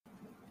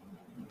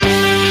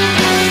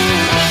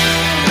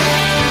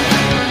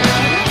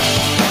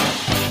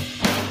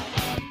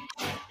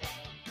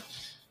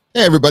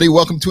Hey, everybody.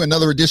 Welcome to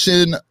another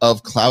edition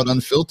of Cloud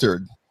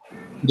Unfiltered.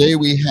 Today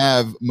we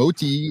have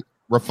Moti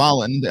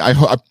Rafalin.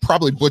 I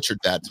probably butchered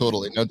that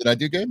totally. No, did I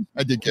do good?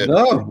 I did good.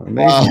 No,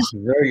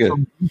 amazing. Very good.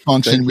 From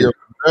vFunction, we are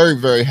very,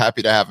 very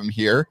happy to have him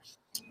here.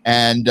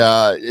 And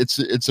it's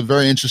a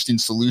very interesting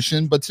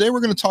solution. But today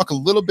we're going to talk a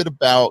little bit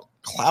about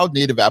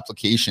cloud-native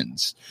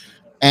applications.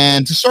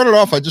 And to start it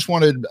off, I just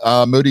wanted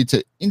Moti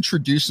to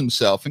introduce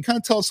himself and kind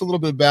of tell us a little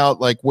bit about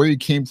like where you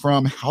came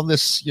from, how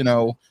this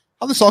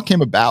all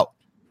came about.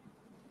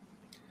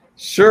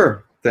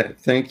 Sure.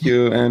 Thank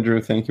you,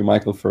 Andrew. Thank you,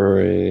 Michael,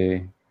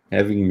 for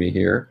having me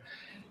here.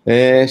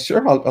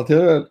 Sure. I'll tell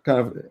you kind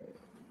of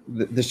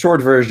the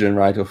short version,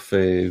 right, of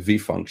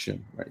vFunction,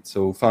 right?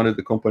 So founded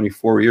the company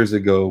 4 years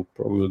ago.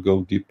 Probably will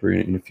go deeper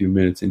in a few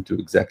minutes into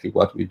exactly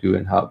what we do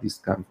and how this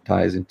kind of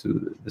ties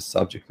into the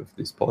subject of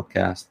this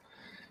podcast.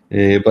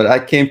 But I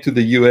came to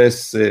the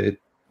U.S.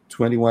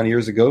 21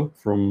 years ago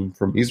from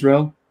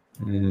Israel,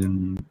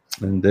 and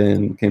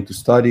then came to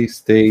study,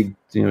 stayed,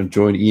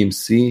 joined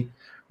EMC.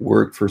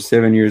 Worked for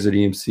 7 years at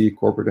EMC,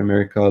 corporate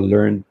America,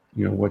 learned,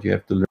 what you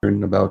have to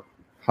learn about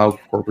how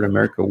corporate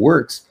America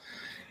works.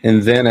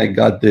 And then I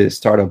got the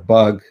startup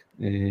bug,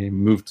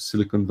 moved to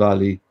Silicon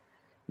Valley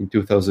in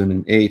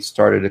 2008,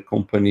 started a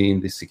company in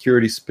the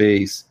security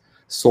space,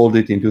 sold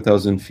it in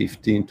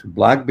 2015 to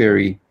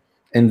BlackBerry.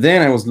 And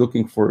then I was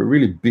looking for a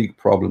really big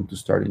problem to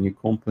start a new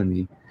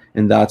company.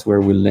 And that's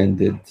where we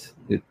landed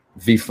at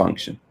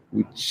vFunction,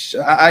 which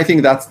I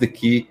think that's the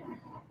key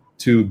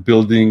to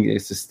building a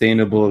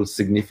sustainable,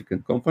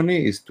 significant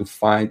company, is to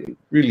find a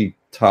really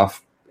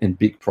tough and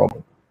big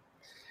problem.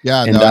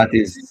 Yeah, and that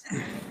is.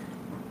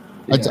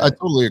 I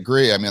totally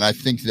agree. I mean, I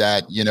think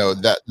that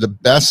that the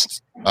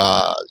best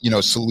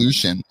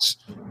solutions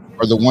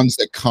are the ones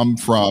that come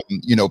from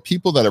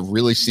people that have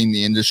really seen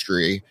the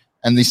industry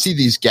and they see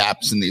these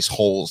gaps and these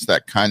holes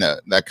that kind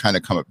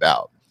of come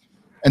about.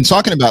 And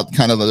talking about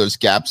kind of those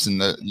gaps in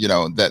the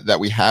that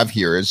we have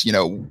here is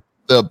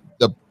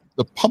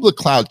the public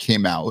cloud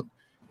came out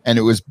and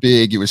it was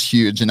big, it was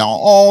huge. And now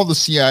all the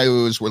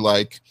CIOs were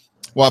like,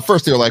 well, at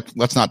first they were like,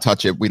 let's not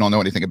touch it. We don't know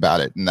anything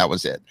about it. And that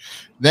was it.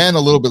 Then a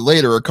little bit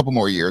later, a couple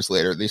more years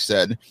later, they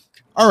said,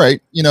 all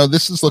right,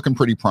 this is looking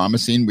pretty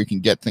promising. We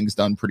can get things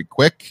done pretty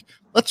quick.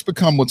 Let's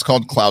become what's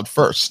called cloud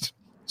first.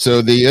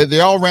 So they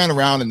all ran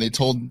around and they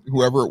told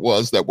whoever it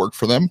was that worked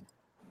for them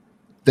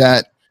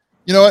that,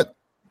 you know what?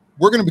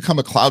 We're going to become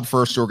a cloud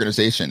first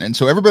organization. And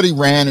so everybody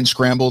ran and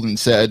scrambled and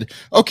said,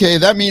 okay,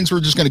 that means we're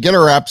just going to get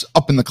our apps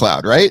up in the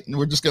cloud, right? And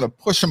we're just going to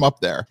push them up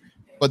there.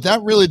 But that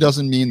really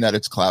doesn't mean that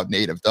it's cloud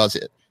native, does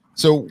it?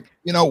 So,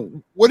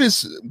 what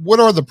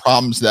are the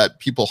problems that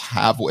people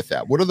have with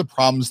that? What are the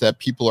problems that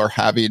people are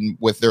having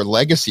with their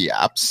legacy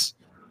apps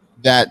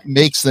that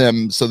makes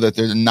them so that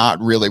they're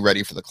not really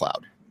ready for the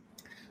cloud?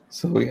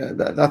 So yeah,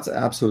 that's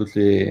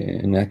absolutely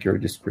an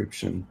accurate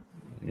description,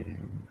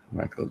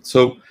 Michael.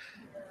 So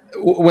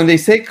when they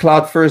say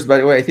cloud first, by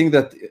the way, I think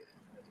that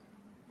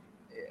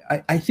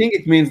I think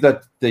it means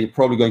that they're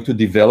probably going to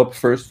develop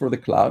first for the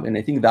cloud, and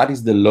I think that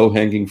is the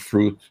low-hanging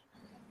fruit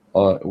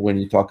when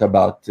you talk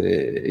about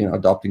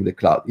adopting the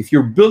cloud. If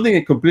you're building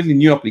a completely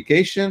new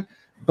application,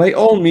 by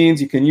all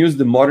means, you can use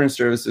the modern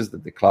services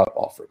that the cloud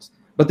offers.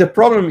 But the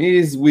problem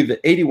is with the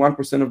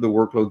 81% of the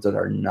workloads that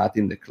are not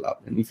in the cloud.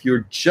 And if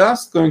you're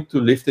just going to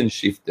lift and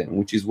shift them,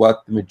 which is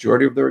what the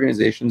majority of the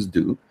organizations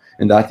do,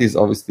 and that is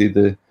obviously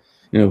the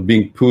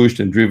being pushed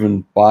and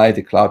driven by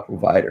the cloud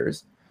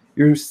providers,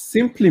 you're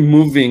simply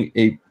moving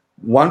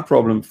one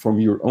problem from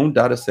your own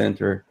data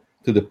center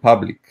to the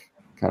public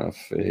kind of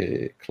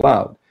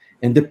cloud.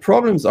 And the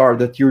problems are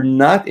that you're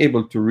not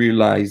able to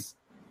realize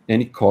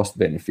any cost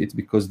benefits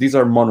because these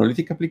are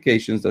monolithic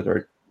applications that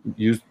are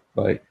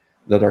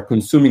that are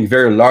consuming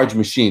very large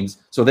machines.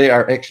 So they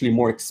are actually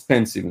more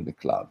expensive in the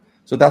cloud.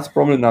 So that's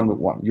problem number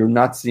one. You're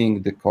not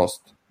seeing the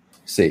cost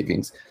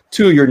savings.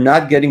 Two, you're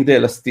not getting the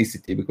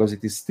elasticity because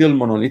it is still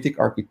monolithic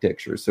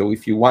architecture. So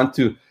if you want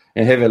to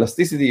have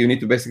elasticity, you need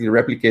to basically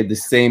replicate the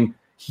same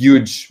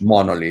huge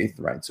monolith,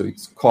 right? So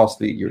it's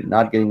costly. You're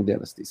not getting the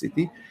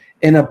elasticity.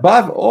 And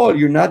above all,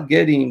 you're not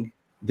getting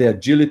the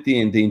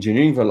agility and the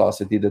engineering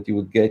velocity that you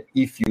would get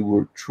if you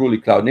were truly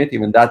cloud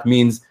native. And that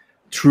means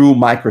true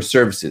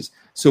microservices.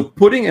 So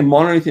putting a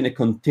monolith in a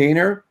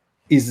container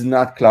is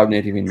not cloud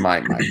native in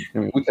my mind. I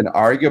mean, we can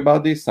argue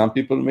about this. Some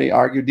people may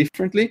argue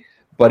differently.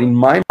 But in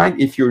my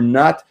mind, if you're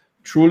not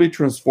truly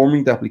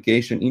transforming the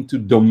application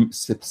into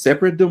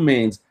separate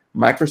domains,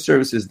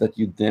 microservices that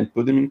you then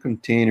put them in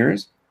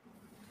containers,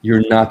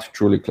 you're not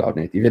truly cloud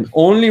native. And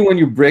only when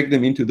you break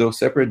them into those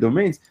separate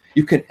domains,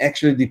 you can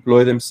actually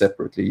deploy them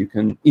separately. You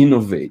can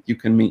innovate. You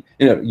can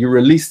your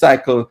release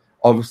cycle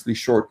obviously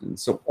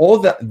shortens. So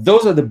all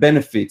those are the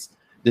benefits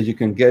that you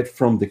can get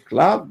from the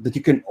cloud that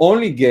you can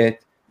only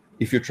get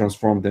if you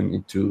transform them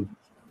into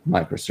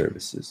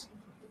microservices.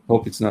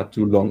 Hope it's not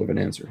too long of an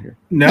answer here.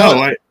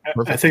 No,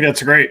 I think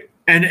that's great.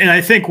 And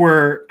I think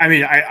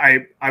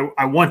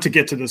I want to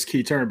get to this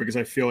key term because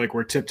I feel like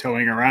we're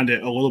tiptoeing around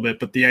it a little bit,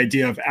 but the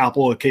idea of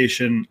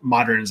application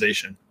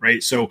modernization,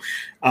 right? So,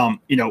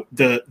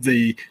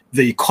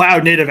 the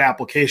cloud native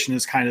application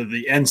is kind of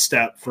the end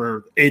step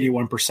for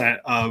 81%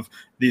 of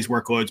these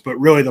workloads, but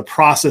really the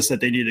process that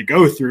they need to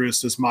go through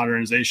is this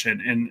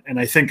modernization. And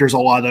I think there's a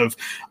lot of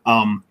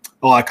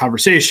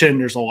conversation.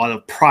 There's a lot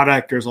of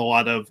product. There's a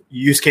lot of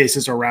use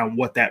cases around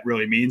what that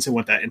really means and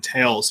what that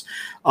entails.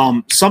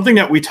 Something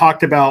that we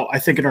talked about, I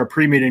think, in our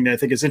pre-meeting that I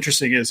think is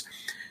interesting is,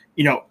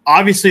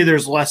 obviously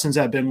there's lessons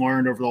that have been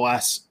learned over the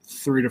last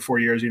 3 to 4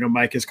 years.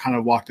 Mike has kind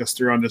of walked us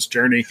through on this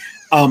journey.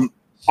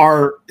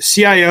 Are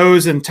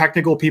CIOs and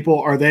technical people,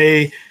 are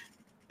they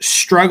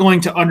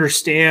struggling to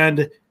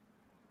understand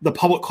the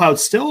public cloud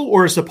still,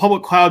 or is the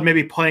public cloud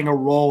maybe playing a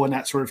role in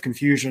that sort of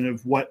confusion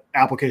of what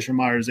application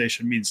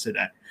modernization means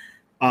today?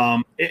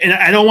 And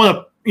I don't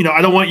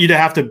want you to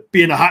have to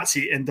be in a hot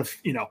seat and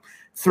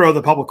throw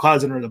the public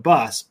clouds under the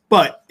bus.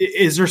 But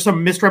is there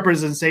some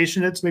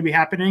misrepresentation that's maybe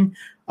happening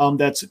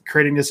that's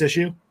creating this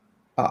issue?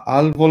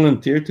 I'll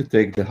volunteer to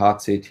take the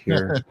hot seat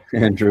here,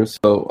 Andrew.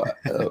 So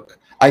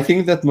I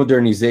think that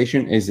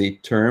modernization as a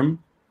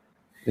term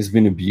has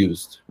been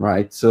abused,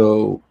 right?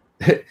 So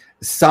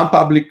some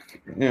public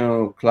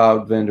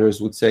cloud vendors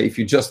would say if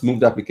you just move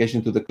the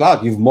application to the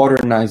cloud, you've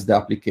modernized the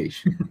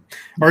application.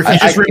 Or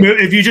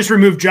if you just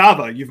remove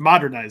Java, you've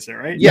modernized it,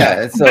 right?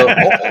 Yeah. So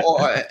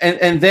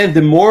and then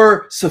the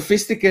more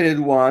sophisticated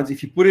ones,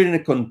 if you put it in a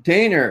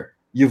container,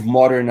 you've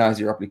modernized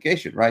your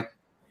application, right?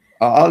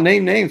 I'll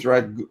name names,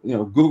 right?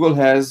 Google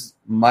has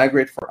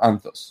Migrate for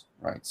Anthos,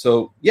 right?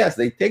 So yes,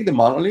 they take the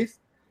monolith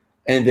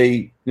and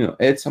they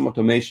add some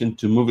automation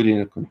to move it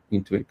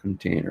into a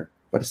container.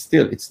 But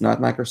still, it's not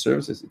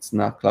microservices. It's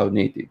not cloud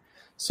native.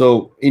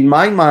 So in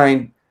my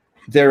mind,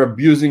 they're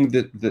abusing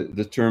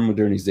the term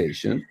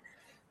modernization.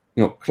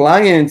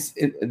 Clients,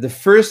 the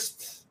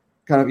first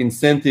kind of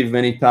incentive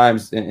many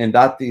times, and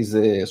that is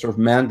a sort of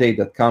mandate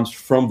that comes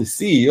from the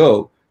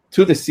CEO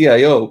to the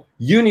CIO,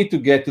 you need to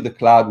get to the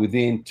cloud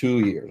within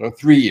 2 years or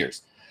 3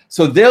 years.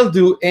 So they'll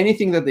do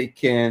anything that they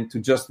can to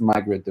just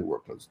migrate the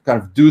workloads,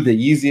 kind of do the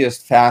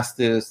easiest,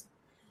 fastest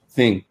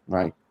thing,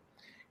 right?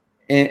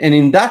 And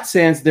in that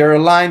sense, they're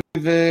aligned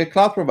with the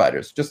cloud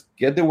providers. Just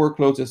get the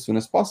workloads as soon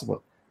as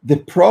possible. The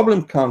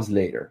problem comes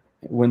later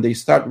when they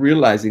start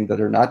realizing that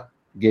they're not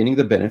gaining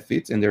the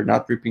benefits and they're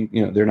not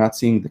they're not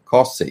seeing the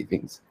cost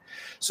savings.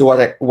 So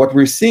what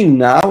we're seeing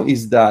now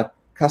is that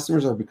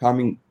customers are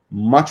becoming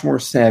much more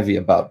savvy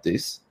about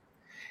this.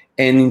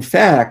 And in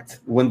fact,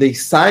 when they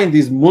sign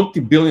these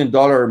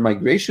multi-billion-dollar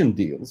migration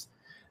deals,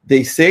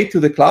 they say to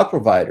the cloud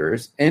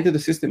providers and to the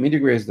system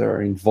integrators that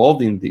are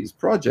involved in these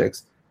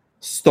projects,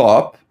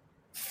 stop,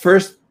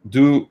 first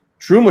do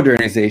true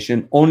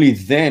modernization, only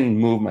then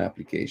move my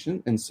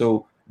application. And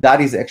so that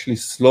is actually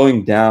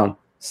slowing down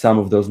some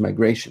of those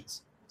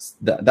migrations.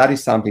 That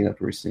is something that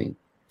we're seeing.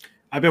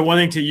 I've been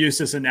wanting to use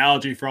this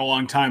analogy for a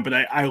long time, but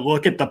I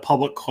look at the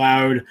public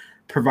cloud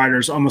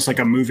providers almost like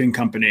a moving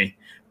company,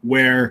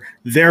 where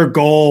their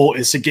goal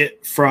is to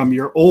get from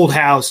your old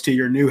house to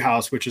your new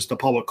house, which is the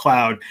public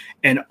cloud.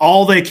 And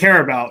all they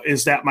care about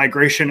is that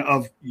migration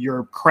of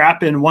your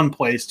crap in one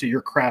place to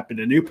your crap in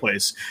a new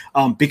place.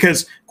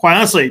 Because quite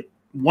honestly,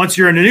 once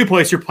you're in a new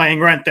place, you're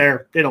paying rent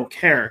there. They don't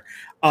care.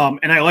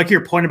 And I like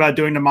your point about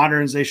doing the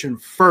modernization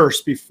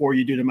first before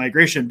you do the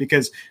migration,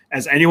 because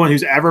as anyone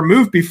who's ever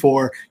moved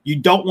before, you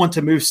don't want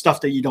to move stuff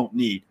that you don't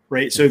need,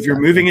 right? So if you're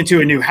moving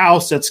into a new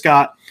house that's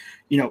got,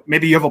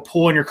 maybe you have a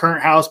pool in your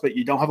current house, but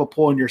you don't have a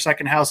pool in your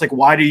second house. Like,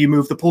 why do you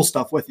move the pool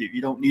stuff with you?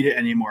 You don't need it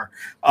anymore.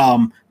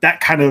 That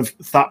kind of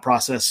thought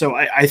process. So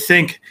I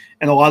think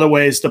in a lot of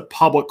ways, the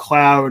public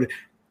cloud,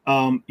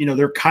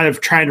 they're kind of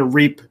trying to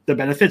reap the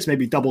benefits,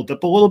 maybe double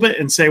dip a little bit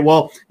and say,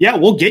 well, yeah,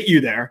 we'll get you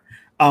there.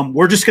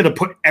 We're just going to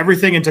put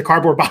everything into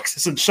cardboard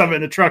boxes and shove it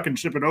in a truck and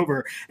ship it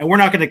over. And we're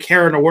not going to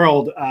care in the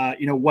world,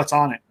 what's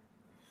on it.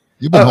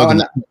 You've been holding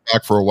that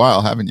back for a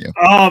while, haven't you?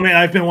 Oh man,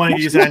 I've been wanting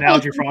to use that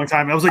analogy for a long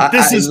time. I was like,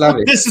 this is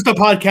the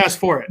podcast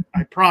for it.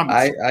 I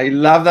promise. I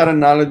love that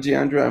analogy,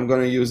 Andrew. I'm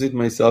going to use it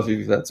myself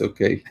if that's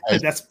okay.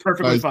 That's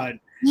perfectly fine.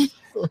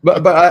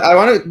 But I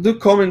want to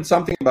comment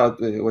something about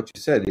what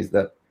you said, is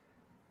that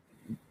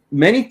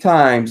many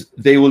times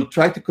they will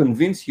try to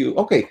convince you,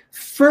 okay,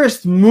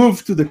 first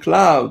move to the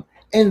cloud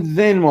and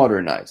then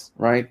modernize,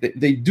 right?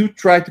 They do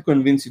try to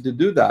convince you to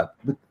do that.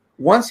 But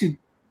once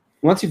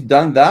you've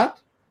done that,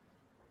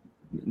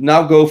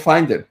 now go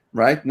find them,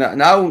 right?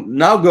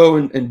 Now go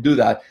and do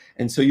that.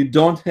 And so you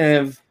don't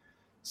have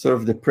sort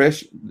of the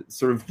pressure,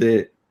 sort of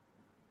the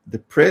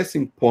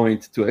pressing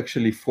point to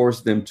actually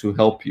force them to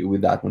help you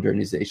with that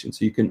modernization.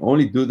 So you can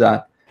only do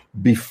that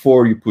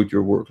before you put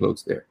your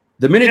workloads there.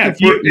 The minute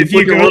you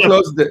put your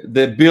workloads,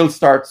 the build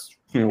starts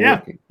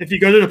working. If you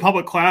go to the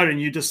public cloud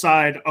and you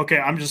decide,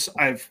 okay,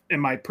 in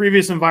my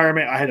previous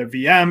environment, I had a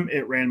VM,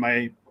 it ran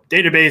my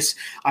database.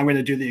 I'm going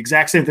to do the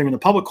exact same thing in the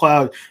public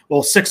cloud.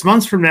 Well, 6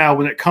 months from now,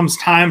 when it comes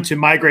time to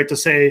migrate to,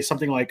 say,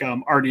 something like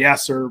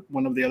RDS or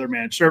one of the other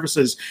managed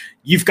services,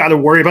 you've got to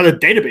worry about a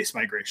database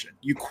migration.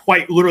 You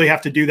quite literally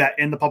have to do that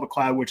in the public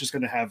cloud, which is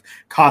going to have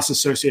costs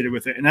associated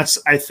with it. And that's,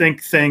 I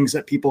think, things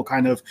that people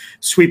kind of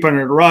sweep under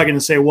the rug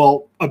and say,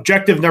 well,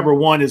 objective number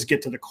one is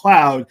get to the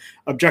cloud.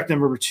 Objective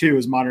number two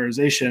is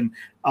modernization.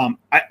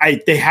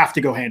 They have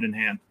to go hand in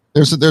hand.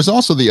 There's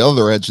also the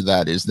other edge of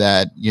that is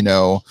that,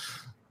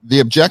 the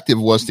objective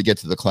was to get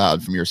to the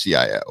cloud from your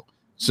CIO.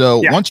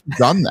 So once you've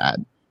done that,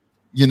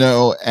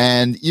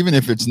 and even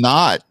if it's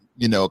not,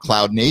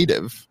 cloud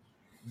native,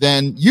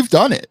 then you've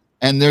done it.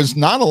 And there's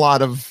not a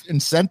lot of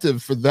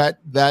incentive for that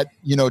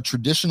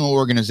traditional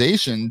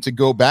organization to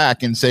go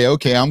back and say,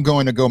 okay, I'm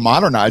going to go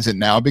modernize it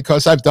now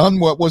because I've done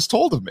what was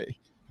told of me.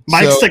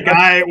 Mike's the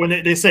guy when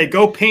they say,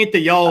 go paint the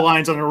yellow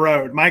lines on the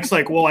road. Mike's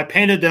like, well, I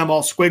painted them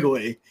all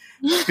squiggly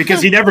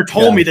because he never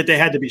told me that they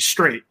had to be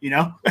straight,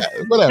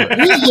 Whatever.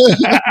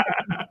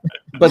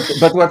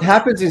 But what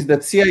happens is that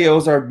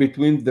CIOs are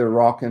between the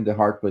rock and the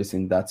hard place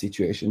in that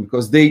situation,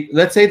 because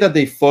let's say that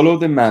they follow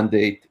the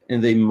mandate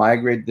and they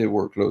migrate their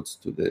workloads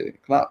to the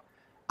cloud.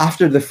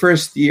 After the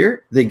first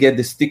year, they get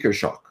the sticker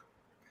shock.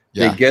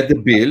 They get the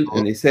bill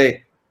and they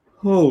say,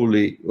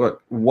 holy,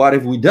 what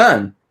have we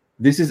done?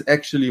 This is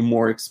actually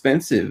more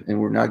expensive and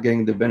we're not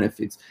getting the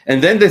benefits.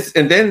 And then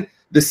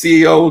the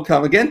CEO will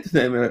come again to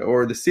them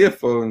or the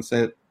CFO and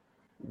say,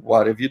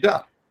 what have you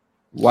done?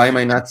 Why am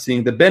I not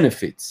seeing the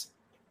benefits?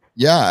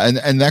 Yeah,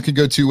 and that could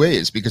go two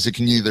ways, because it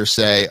can either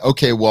say,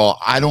 okay, well,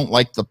 I don't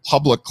like the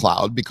public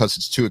cloud because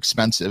it's too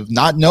expensive,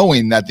 not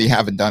knowing that they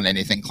haven't done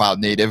anything cloud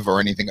native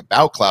or anything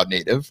about cloud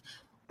native,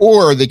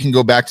 or they can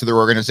go back to their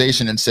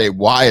organization and say,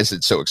 why is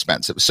it so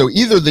expensive? So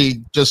either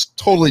they just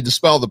totally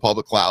dispel the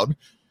public cloud,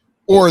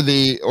 or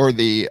they go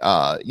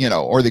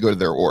to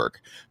their org.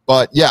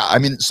 But yeah, I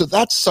mean, so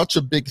that's such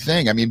a big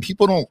thing. I mean,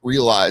 people don't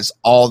realize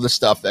all the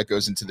stuff that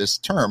goes into this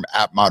term,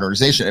 app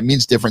modernization. It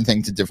means different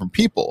things to different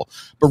people.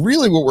 But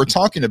really what we're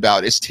talking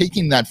about is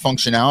taking that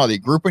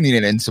functionality, grouping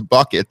it into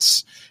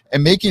buckets,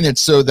 and making it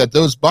so that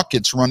those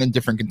buckets run in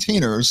different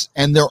containers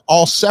and they're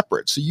all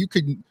separate. So you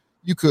could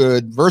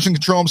version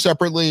control them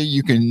separately.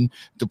 You can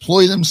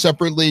deploy them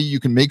separately. You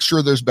can make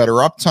sure there's better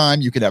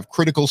uptime. You can have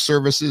critical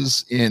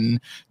services in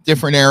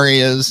different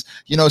areas.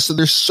 So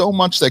there's so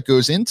much that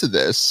goes into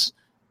this.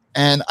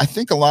 And I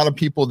think a lot of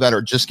people that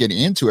are just getting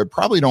into it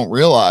probably don't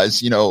realize,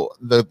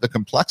 the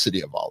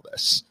complexity of all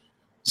this.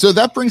 So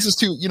that brings us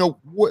to,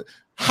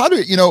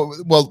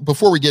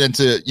 before we get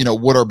into,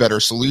 what are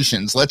better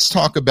solutions, let's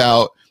talk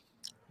about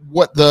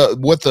what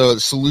the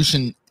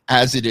solution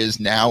as it is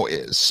now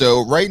is.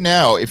 So right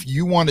now, if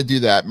you want to do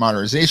that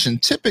modernization,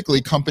 typically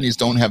companies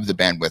don't have the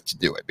bandwidth to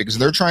do it because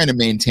they're trying to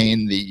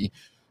maintain the,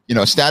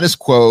 status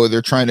quo.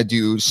 They're trying to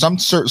do some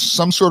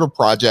sort of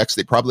projects.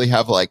 They probably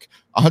have like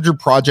 100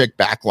 project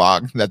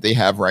backlog that they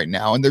have right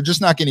now, and they're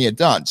just not getting it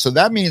done. So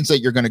that means that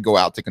you're going to go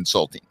out to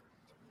consulting.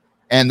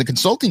 And the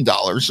consulting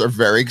dollars are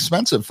very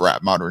expensive for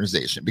app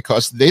modernization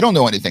because they don't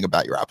know anything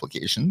about your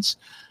applications.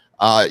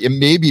 It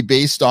may be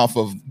based off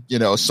of,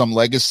 some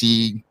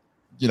legacy,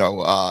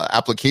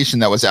 application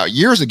that was out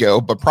years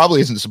ago, but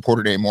probably isn't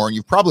supported anymore. And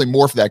you've probably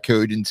morphed that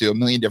code into a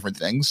million different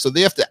things. So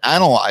they have to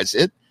analyze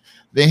it.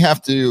 They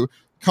have to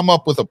come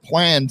up with a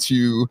plan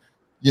to,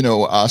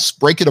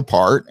 break it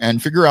apart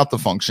and figure out the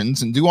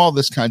functions and do all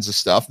this kinds of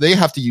stuff. They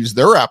have to use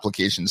their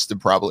applications to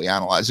probably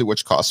analyze it,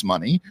 which costs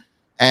money.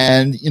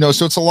 And,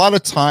 so it's a lot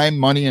of time,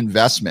 money,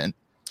 investment.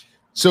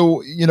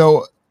 So,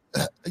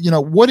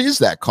 what is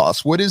that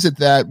cost? What is it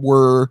that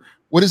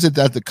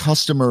the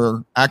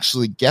customer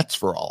actually gets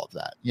for all of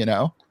that,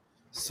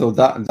 So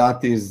that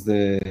is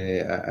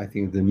I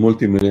think the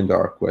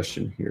multi-million-dollar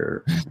question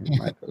here,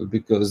 Michael,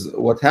 because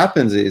what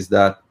happens is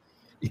that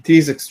it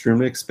is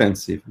extremely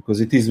expensive because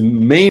it is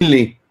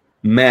mainly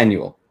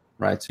manual,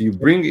 right? So you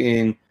bring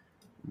in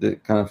the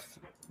kind of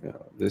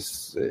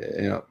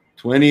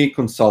 20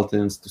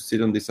 consultants to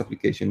sit on this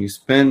application. You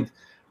spend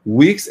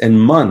weeks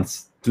and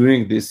months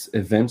doing this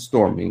event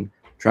storming,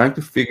 trying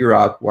to figure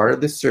out what are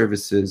the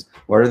services,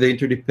 what are the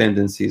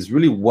interdependencies,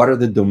 really what are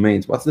the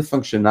domains, what's the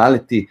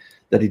functionality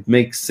that it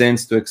makes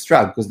sense to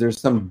extract, because there's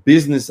some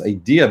business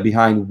idea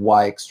behind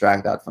why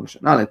extract that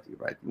functionality,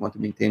 right? You want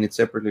to maintain it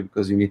separately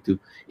because you need to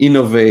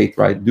innovate,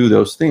 right? Do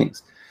those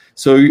things.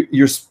 So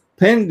you're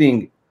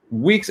spending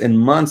weeks and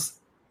months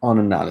on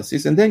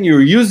analysis, and then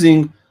you're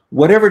using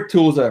whatever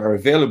tools that are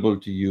available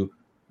to you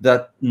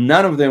that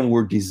none of them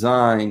were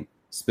designed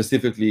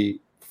specifically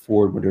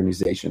for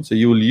modernization. So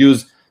you will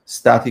use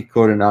static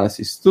code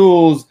analysis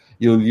tools.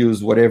 You'll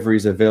use whatever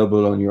is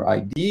available on your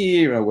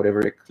IDE or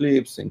whatever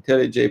Eclipse,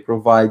 IntelliJ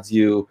provides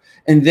you.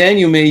 And then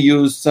you may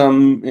use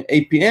some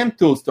APM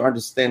tools to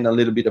understand a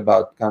little bit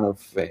about kind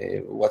of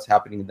what's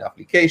happening in the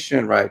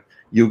application, right?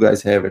 You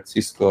guys have at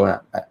Cisco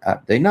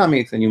App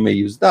Dynamics, and you may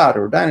use that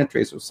or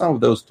Dynatrace or some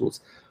of those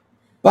tools.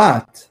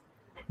 But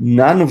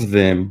none of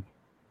them,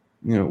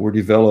 were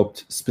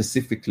developed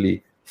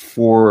specifically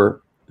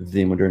for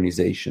the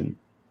modernization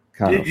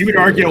You would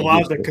argue a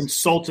lot of the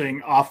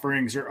consulting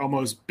offerings are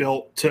almost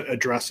built to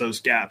address those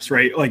gaps,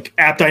 right? Like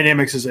App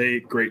Dynamics is a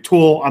great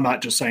tool. I'm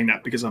not just saying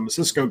that because I'm a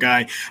Cisco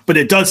guy, but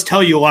it does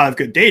tell you a lot of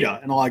good data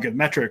and a lot of good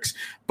metrics.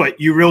 But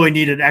you really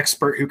need an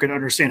expert who can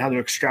understand how to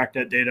extract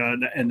that data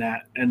and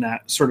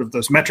that sort of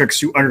those metrics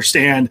to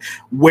understand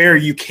where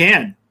you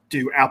can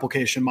do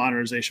application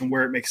monetization,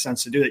 where it makes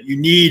sense to do that. You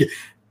need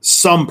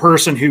some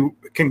person who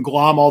can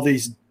glom all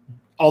this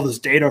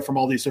data from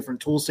all these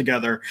different tools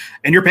together,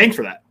 and you're paying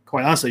for that.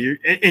 Quite honestly,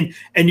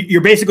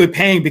 you're basically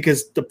paying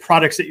because the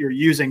products that you're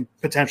using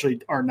potentially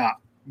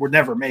were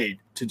never made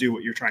to do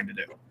what you're trying to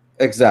do.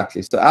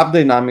 Exactly. So App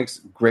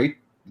Dynamics, great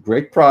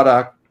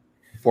product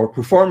for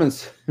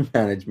performance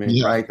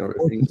management, right? Or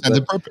things and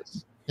the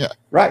purpose. Yeah.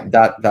 Right.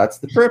 That's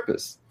the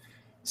purpose.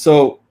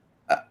 So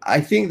I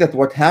think that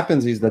what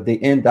happens is that they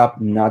end up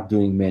not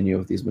doing many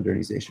of these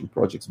modernization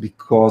projects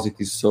because it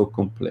is so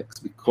complex,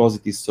 because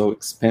it is so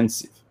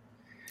expensive.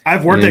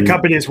 I've worked at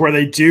companies where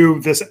they do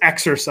this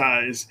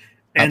exercise,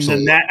 and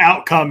then that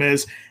outcome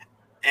is,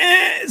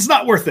 it's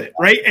not worth it,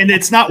 right? And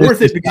it's not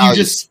worth it because you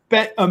just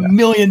spent $1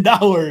 million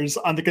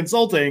on the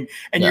consulting,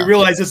 and you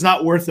realize it's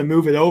not worth to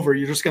move it over.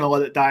 You're just going to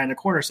let it die in a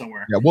corner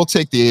somewhere. Yeah, we'll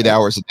take the 8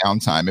 hours of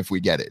downtime if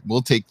we get it.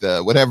 We'll take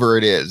the whatever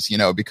it is,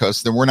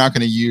 because then we're not going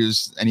to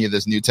use any of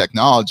this new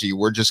technology.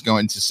 We're just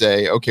going to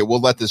say, okay,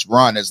 we'll let this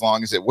run as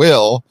long as it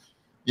will.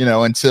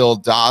 Until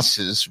DOS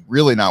is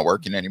really not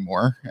working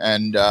anymore.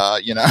 And,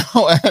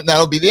 and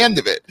that'll be the end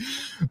of it.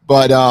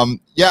 But,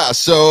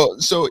 so,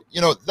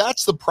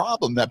 that's the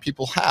problem that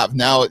people have.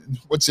 Now,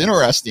 what's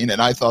interesting,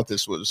 and I thought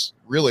this was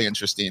really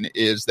interesting,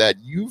 is that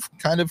you've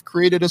kind of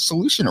created a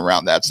solution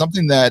around that,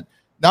 something that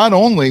not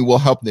only will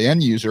help the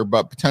end user,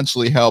 but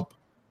potentially help,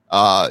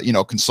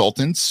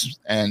 consultants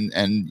and,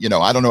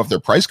 I don't know if their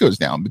price goes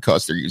down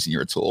because they're using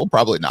your tool,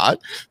 probably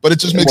not, but it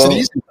just makes it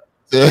easy.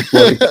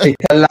 It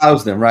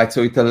allows them, right?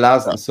 So it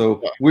allows them.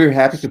 So we're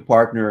happy to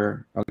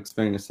partner. I'll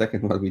explain in a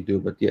second what we do,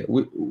 but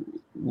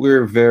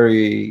we're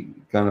very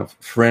kind of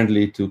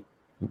friendly to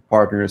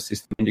partners,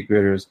 system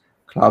integrators,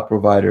 cloud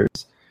providers,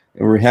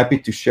 and we're happy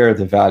to share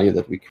the value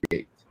that we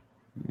create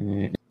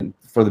and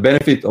for the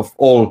benefit of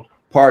all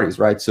parties,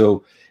 right?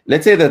 So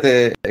let's say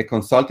that a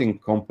consulting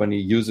company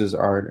uses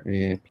our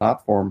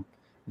platform,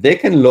 they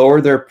can lower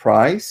their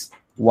price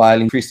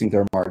while increasing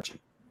their margin.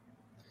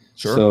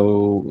 Sure.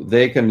 So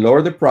they can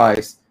lower the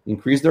price,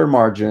 increase their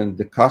margin,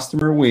 the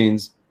customer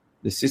wins,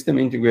 the system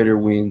integrator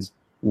wins,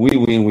 we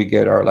win, we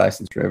get our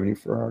license revenue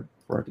for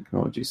our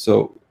technology.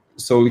 So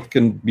it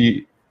can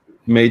be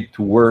made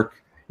to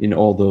work in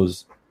all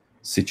those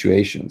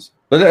situations.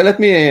 But let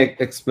me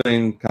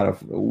explain kind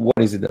of what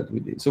is it that we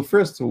did. So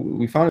first,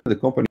 we founded the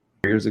company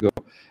years ago.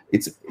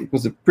 It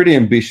was a pretty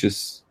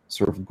ambitious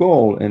sort of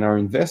goal, and our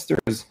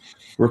investors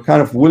were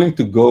kind of willing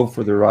to go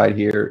for the ride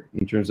here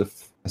in terms of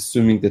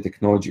assuming the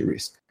technology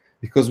risk,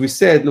 because we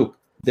said, look,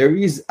 there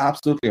is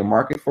absolutely a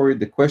market for it.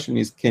 The question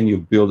is, can you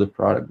build a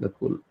product that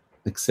will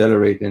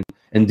accelerate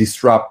and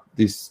disrupt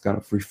this kind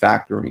of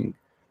refactoring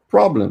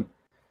problem?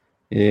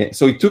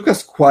 So it took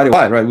us quite a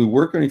while, right? We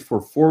worked on it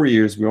for 4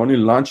 years. We only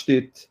launched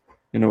it,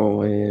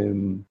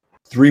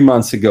 3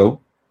 months ago.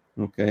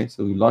 Okay,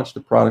 so we launched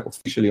the product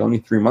officially only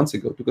 3 months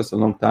ago. It took us a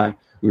long time.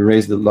 We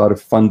raised a lot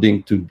of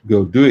funding to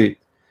go do it.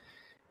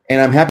 And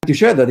I'm happy to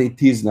share that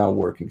it is now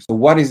working. So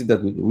what is it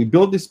that we do? We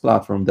built this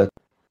platform that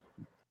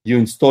you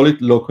install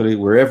it locally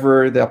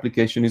wherever the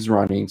application is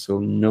running, so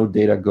no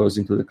data goes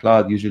into the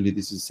cloud. Usually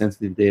this is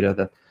sensitive data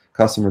that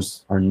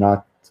customers are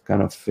not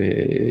kind of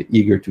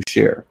eager to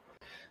share.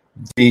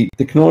 The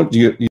technology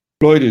you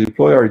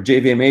deploy our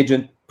JVM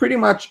agent pretty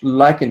much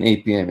like an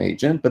APM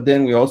agent, but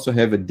then we also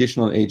have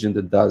additional agent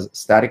that does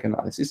static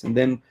analysis, and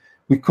then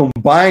we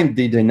combine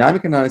the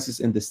dynamic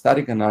analysis and the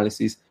static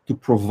analysis to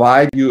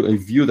provide you a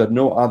view that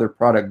no other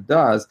product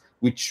does,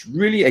 which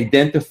really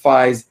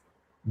identifies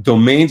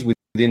domains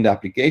within the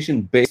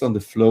application based on the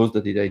flows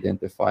that it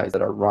identifies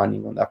that are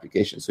running on the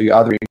application. So you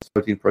either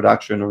install it in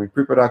production or in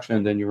pre-production,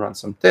 and then you run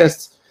some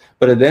tests.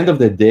 But at the end of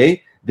the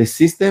day, the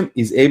system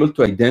is able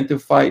to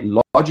identify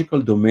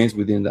logical domains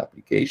within the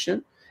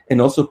application and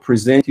also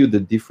present you the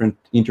different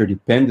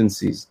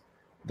interdependencies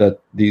that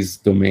these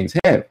domains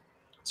have.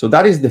 So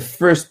that is the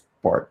first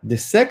part. The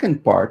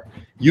second part,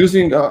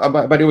 using,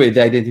 by the way,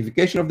 the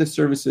identification of the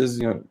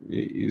services,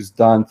 is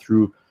done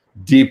through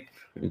deep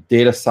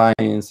data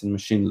science and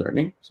machine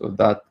learning. So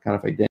that kind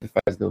of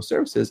identifies those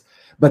services.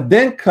 But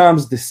then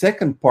comes the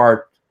second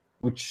part,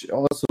 which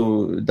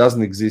also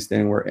doesn't exist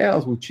anywhere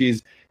else, which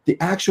is the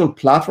actual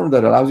platform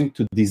that allows you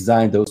to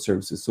design those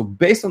services. So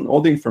based on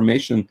all the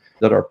information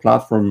that our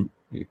platform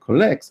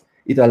collects,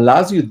 it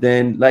allows you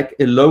then, like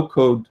a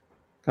low-code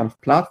kind of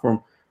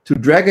platform, to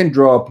drag and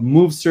drop,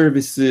 move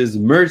services,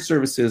 merge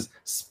services,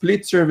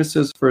 split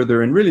services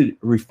further, and really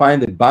refine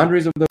the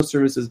boundaries of those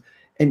services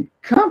and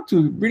come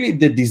to really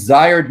the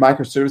desired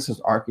microservices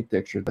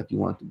architecture that you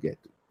want to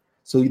get to.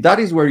 So that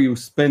is where you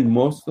spend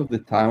most of the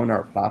time on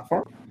our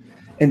platform.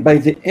 And by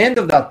the end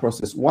of that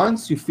process,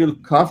 once you feel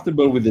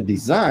comfortable with the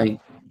design,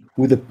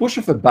 with the push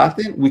of a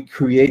button, we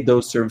create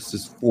those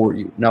services for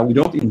you. Now, we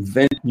don't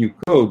invent new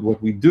code.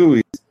 What we do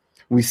is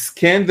we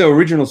scan the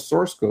original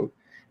source code,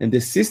 and the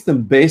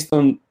system, based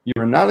on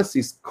your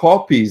analysis,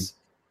 copies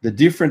the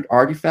different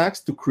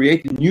artifacts to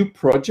create new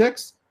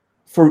projects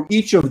for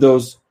each of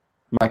those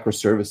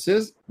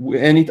microservices,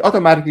 and it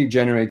automatically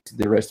generates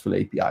the RESTful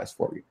APIs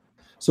for you.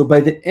 So by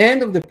the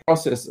end of the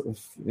process of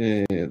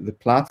the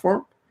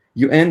platform,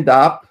 you end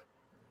up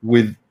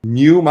with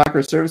new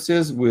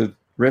microservices with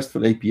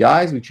RESTful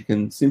APIs, which you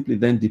can simply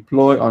then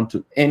deploy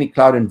onto any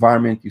cloud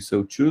environment you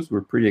so choose.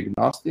 We're pretty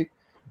agnostic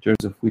in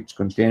terms of which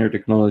container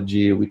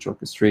technology, which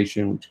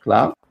orchestration, which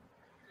cloud.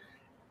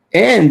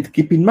 And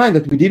keep in mind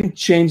that we didn't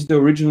change the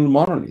original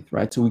monolith,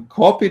 right? So we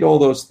copied all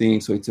those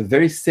things. So it's a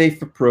very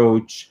safe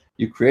approach.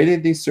 You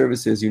created these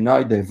services. You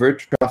now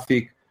divert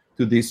traffic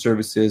to these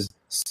services.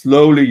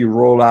 Slowly, you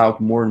roll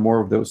out more and more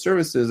of those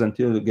services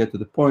until you get to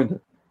the point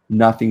that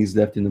nothing is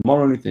left in the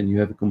monolith, and you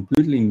have a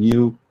completely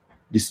new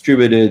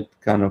distributed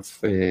kind of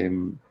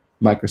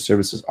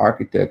microservices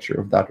architecture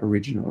of that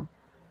original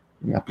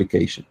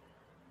application.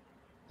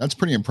 That's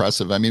pretty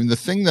impressive. I mean, the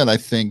thing that I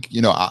think,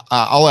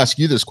 I'll ask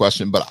you this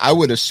question, but I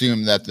would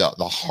assume that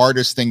the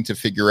hardest thing to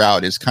figure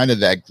out is kind of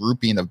that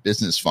grouping of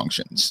business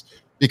functions,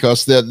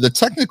 because the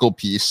technical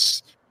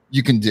piece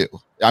you can do.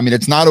 I mean,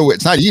 it's not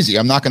easy.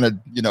 I'm not going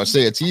to,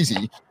 say it's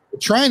easy. But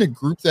trying to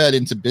group that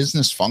into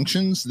business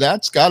functions,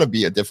 that's got to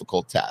be a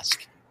difficult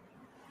task.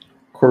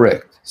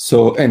 Correct.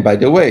 So, and by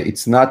the way,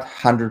 it's not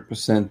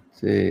 100%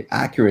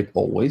 accurate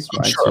always,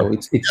 right? Sure. So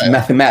it's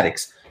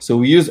mathematics. So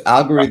we use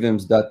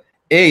algorithms that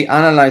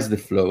analyze the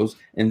flows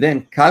and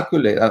then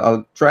calculate.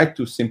 I'll try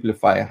to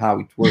simplify how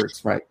it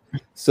works, right?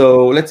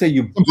 So let's say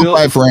you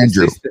build for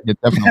Andrew. Yeah,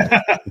 definitely.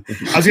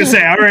 I was gonna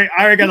say I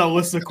already got a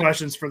list of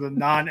questions for the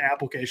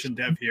non-application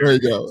dev here. There you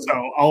go.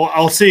 So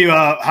I'll see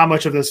how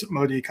much of this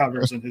Moti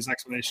covers in his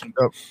explanation.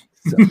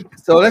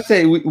 So let's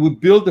say we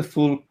build the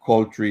full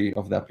call tree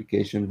of the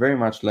application, very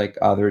much like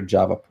other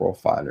Java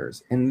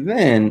profilers, and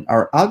then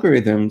our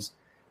algorithms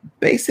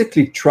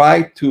basically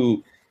try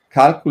to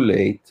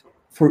calculate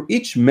for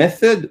each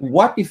method,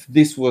 what if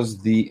this was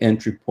the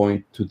entry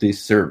point to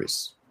this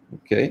service,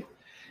 okay?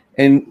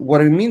 And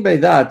what I mean by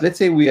that, let's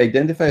say we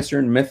identify a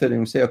certain method and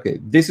we say, okay,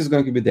 this is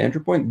going to be the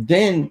entry point.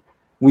 Then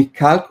we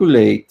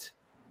calculate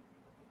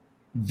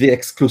the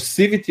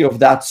exclusivity of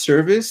that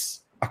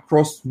service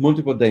across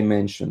multiple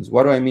dimensions.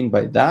 What do I mean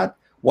by that?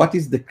 What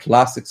is the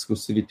class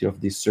exclusivity of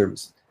this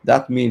service?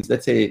 That means,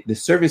 let's say the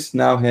service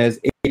now has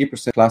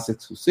 80% class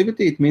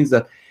exclusivity. It means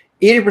that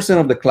 80%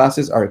 of the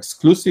classes are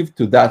exclusive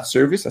to that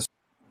service,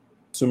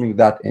 assuming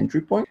that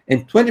entry point,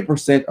 and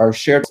 20% are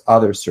shared with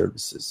other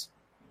services.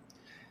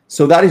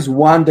 So that is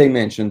one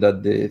dimension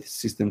that the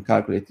system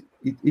calculates.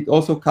 It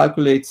also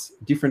calculates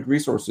different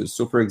resources.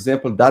 So for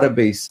example,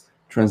 database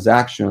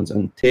transactions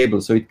and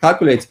tables. So it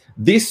calculates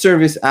this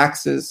service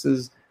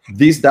accesses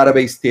this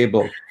database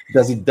table.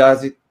 Does it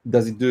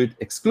do it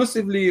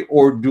exclusively,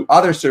 or do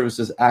other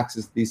services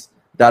access this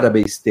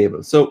database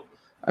table? So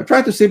I'm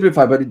trying to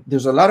simplify, but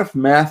there's a lot of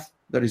math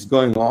that is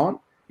going on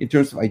in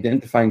terms of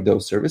identifying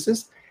those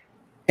services.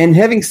 And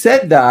having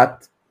said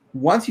that,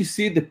 once you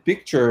see the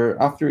picture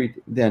after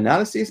the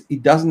analysis,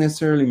 it doesn't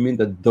necessarily mean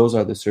that those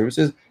are the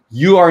services.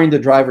 You are in the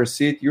driver's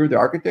seat, you're the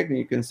architect, and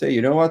you can say,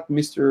 you know what,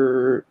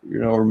 Mr.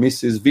 or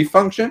Mrs.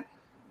 vFunction,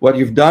 what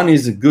you've done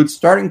is a good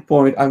starting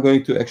point. I'm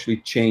going to actually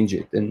change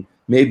it. And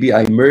maybe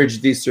I merge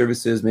these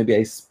services, maybe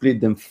I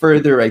split them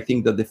further. I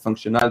think that the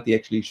functionality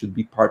actually should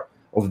be part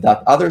of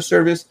that other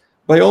service.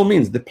 By all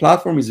means, the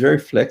platform is very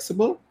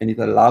flexible, and it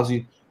allows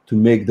you to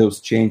make those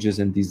changes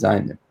and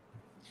design them.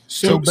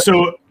 So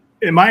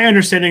am I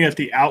understanding that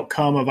the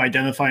outcome of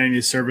identifying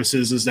these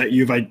services is that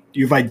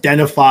you've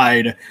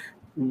identified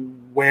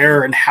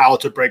where and how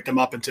to break them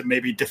up into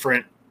maybe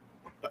different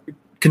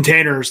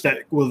containers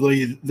that will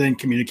then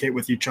communicate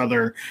with each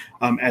other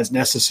as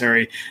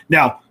necessary?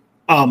 Now,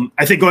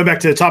 I think going back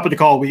to the top of the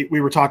call, we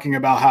were talking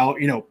about how,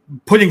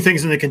 putting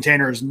things in the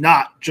container is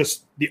not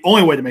just the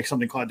only way to make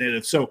something cloud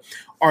native. So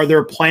are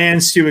there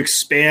plans to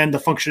expand the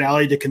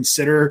functionality to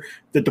consider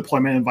the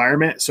deployment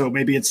environment? So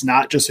maybe it's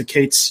not just a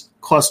K8s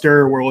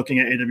cluster. We're looking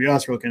at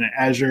AWS, we're looking at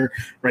Azure,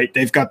 right?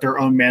 They've got their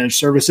own managed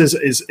services.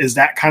 Is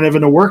that kind of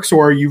in the works,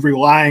 or are you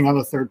relying on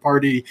a third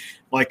party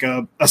like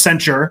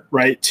Accenture,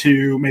 right,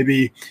 to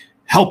maybe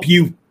help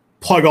you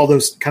plug all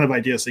those kind of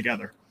ideas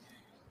together?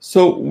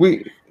 So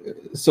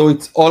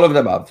it's all of the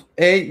above.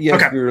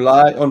 Yes, we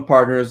rely on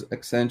partners,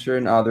 Accenture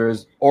and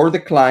others, or the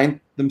client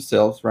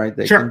themselves, right?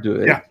 They can do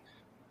it. Yeah.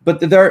 But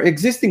there are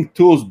existing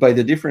tools by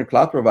the different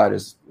cloud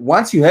providers.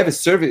 Once you have a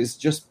service,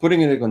 just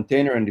putting it in a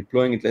container and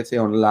deploying it, let's say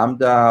on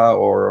Lambda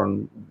or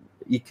on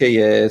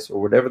EKS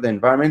or whatever the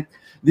environment,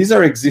 these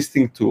are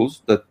existing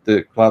tools that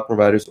the cloud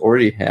providers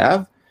already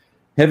have.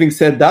 Having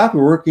said that,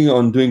 we're working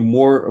on doing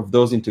more of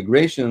those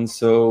integrations,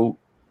 so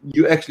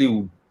you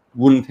actually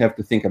wouldn't have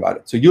to think about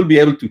it. So you'll be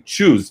able to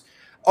choose,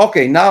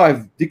 okay, now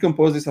I've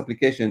decomposed this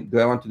application. Do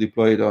I want to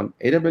deploy it on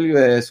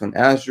AWS, on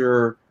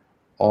Azure,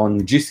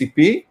 on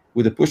GCP?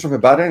 With the push of a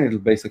button, it'll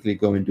basically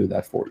go and do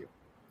that for you.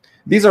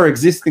 these are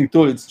existing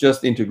tools. It's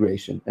just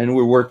integration, and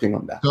we're working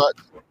on that.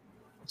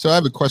 So I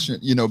have a question,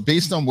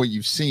 based on what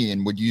you've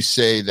seen, would you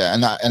say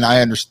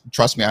that,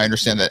 trust me, I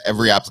understand that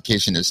every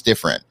application is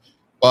different,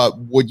 but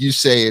would you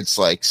say it's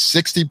like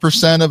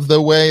 60% of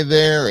the way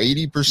there,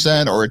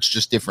 80%, or it's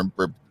just different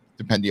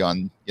depending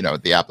on,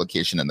 the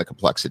application and the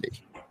complexity?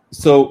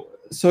 So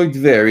it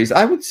varies.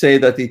 I would say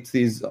that it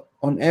is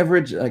on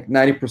average like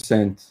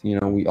 90%,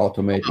 we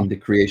automate in the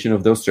creation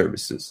of those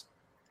services.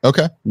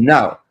 Okay.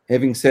 Now,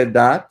 having said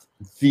that,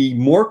 the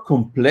more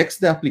complex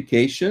the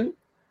application,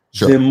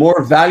 sure, the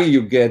more value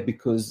you get,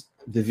 because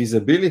the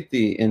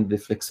visibility and the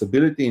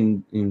flexibility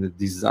in the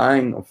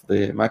design of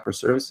the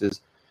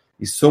microservices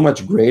is so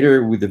much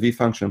greater with the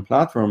vFunction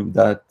platform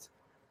that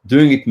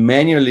doing it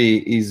manually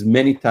is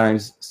many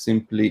times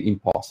simply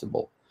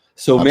impossible.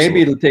 So Absolutely.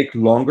 Maybe it'll take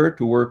longer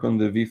to work on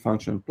the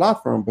vFunction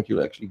platform, but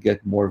you'll actually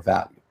get more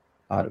value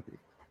out of it.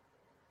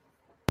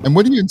 And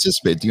what do you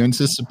anticipate? Do you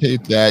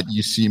anticipate that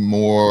you see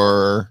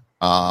more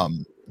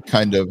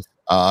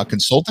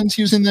consultants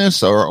using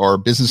this, or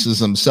businesses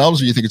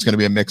themselves, or you think it's going to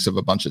be a mix of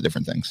a bunch of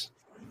different things?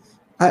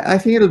 I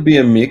think it'll be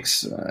a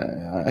mix.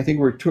 I think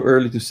we're too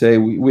early to say.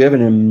 We have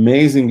an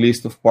amazing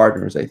list of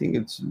partners. I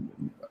think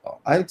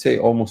I'd say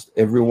almost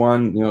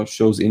everyone,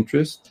 shows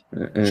interest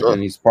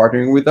and is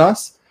partnering with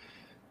us.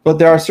 But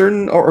there are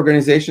certain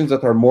organizations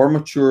that are more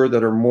mature,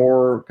 that are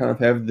more kind of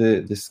have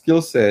the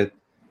skill set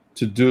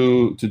to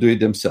do it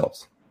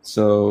themselves.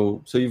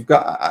 So you've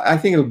got. I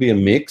think it'll be a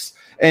mix,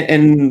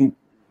 and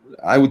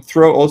I would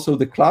throw also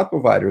the cloud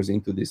providers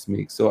into this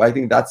mix. So I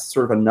think that's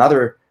sort of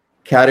another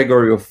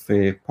category of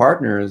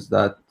partners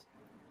that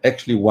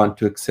actually want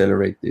to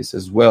accelerate this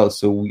as well.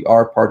 So we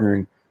are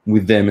partnering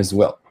with them as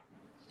well.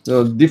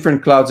 So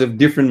different clouds have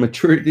different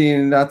maturity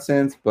in that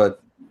sense,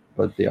 but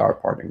they are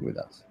partnering with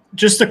us.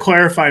 Just to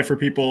clarify for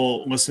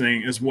people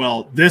listening as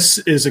well, this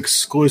is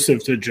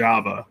exclusive to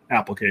Java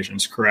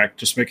applications, correct?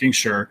 Just making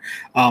sure.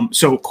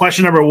 So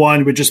question number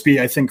one would just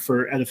be, I think,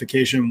 for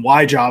edification,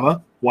 why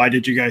Java? Why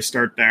did you guys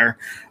start there?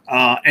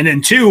 And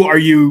then two, are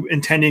you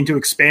intending to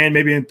expand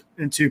maybe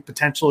into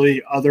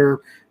potentially other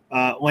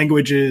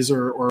languages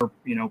or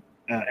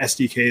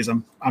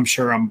SDKs? I'm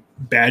sure I'm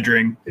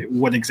badgering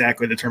what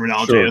exactly the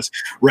terminology is,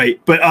 right?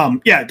 But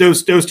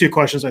those two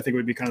questions I think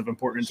would be kind of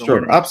important to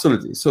learn about.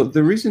 Absolutely. So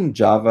the reason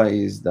Java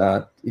is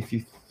that if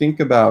you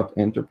think about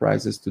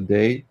enterprises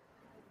today,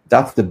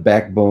 that's the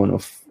backbone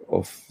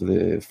of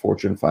the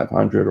Fortune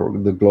 500 or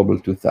the Global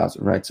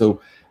 2000, right? So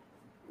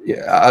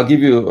I'll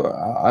give you,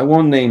 I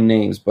won't name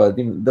names, but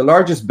the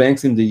largest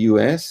banks in the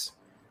US,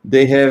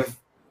 they have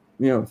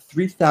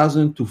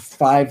 3,000 to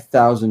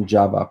 5,000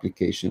 Java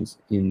applications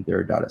in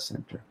their data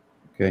center.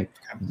 Okay,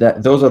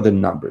 those are the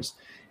numbers.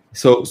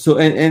 So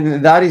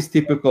and that is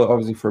typical,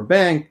 obviously, for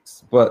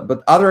banks,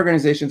 but other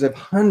organizations have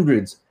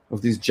hundreds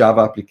of these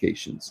Java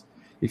applications.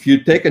 If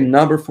you take a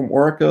number from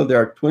Oracle, there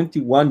are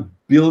 21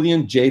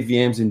 billion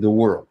JVMs in the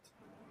world.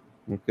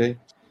 Okay,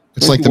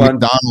 it's like the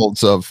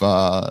McDonald's of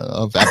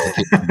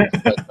applications.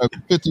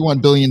 51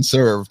 billion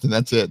served, and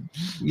that's it.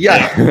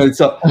 Yeah.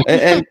 So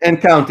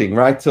and counting,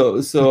 right?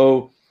 So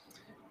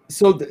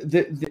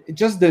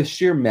just the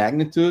sheer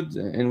magnitude,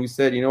 and we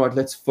said,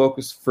 let's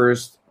focus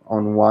first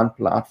on one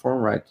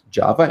platform, right?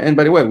 Java. And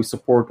by the way, we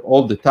support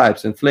all the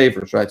types and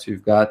flavors, right? So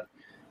you've got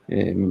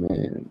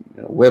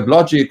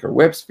WebLogic or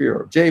WebSphere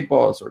or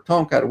JBoss or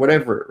Tomcat,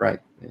 whatever, right?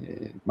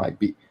 It might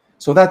be.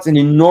 So that's an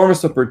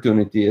enormous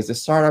opportunity. As a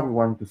startup, we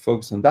wanted to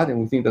focus on that, and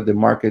we think that the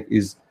market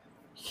is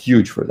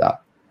huge for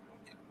that.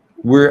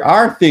 We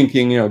are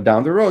thinking,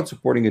 down the road,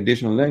 supporting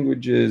additional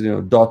languages,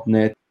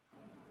 .NET,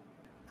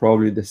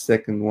 probably the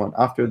second one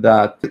after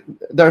that.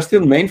 There are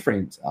still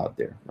mainframes out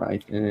there,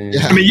 right?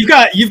 I mean,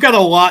 you've got a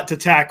lot to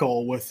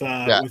tackle with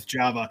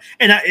Java,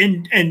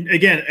 and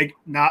again,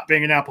 not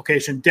being an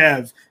application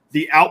dev,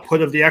 the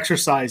output of the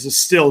exercise is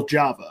still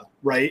Java,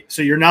 right?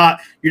 So you're not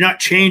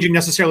changing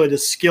necessarily the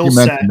skill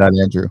set. You mentioned that,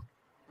 Andrew.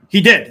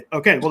 He did.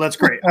 Okay, well, that's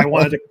great. I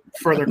wanted to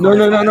further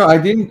clarify. No. I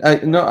didn't.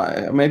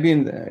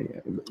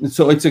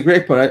 So it's a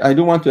great point. I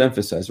do want to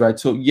emphasize, right?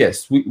 So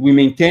yes, we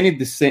maintain it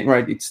the same,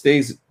 right? It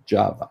stays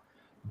Java.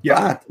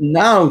 Yeah. But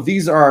now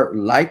these are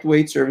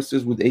lightweight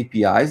services with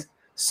APIs.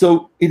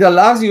 So it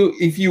allows you,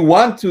 if you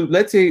want to,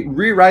 let's say,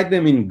 rewrite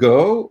them in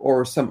Go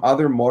or some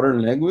other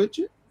modern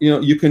language,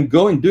 you can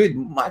go and do it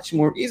much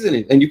more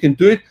easily. And you can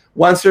do it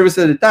one service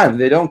at a time.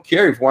 They don't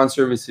care if one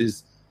service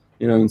is,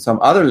 in some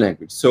other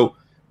language. So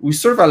we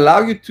sort of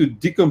allow you to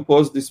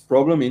decompose this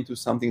problem into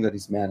something that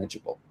is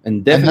manageable.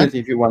 And definitely,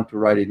 if you want to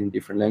write it in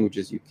different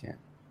languages, you can.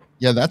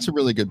 Yeah, that's a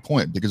really good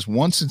point, because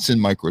once it's in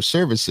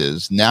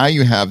microservices, now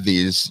you have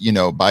these,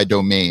 by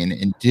domain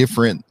in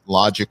different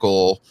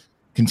logical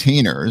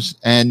containers.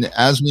 And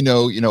as we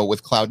know,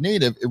 with cloud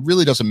native, it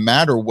really doesn't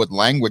matter what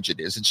language it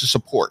is. It's just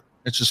support.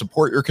 It's just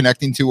support you're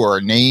connecting to, or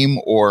a name,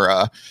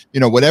 or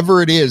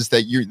whatever it is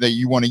that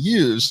you want to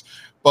use.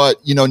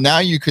 But, now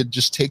you could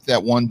just take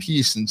that one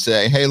piece and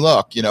say, hey,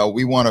 look,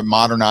 we want to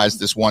modernize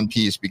this one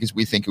piece because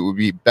we think it would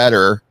be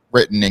better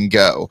written in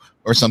Go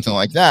or something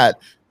like that.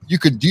 you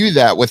could do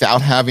that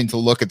without having to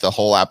look at the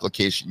whole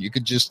application. You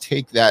could just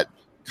take that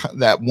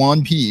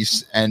one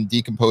piece and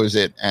decompose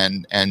it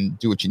and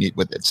do what you need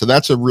with it. So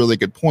that's a really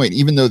good point.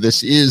 Even though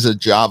this is a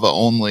Java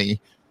only,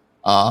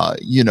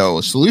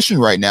 solution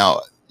right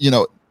now,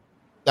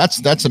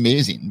 that's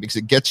amazing because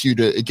it gets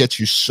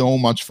you so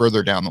much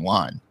further down the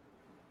line.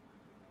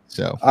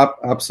 So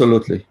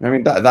absolutely. I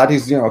mean, that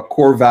is, a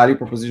core value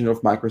proposition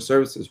of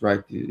microservices,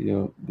 right?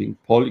 Being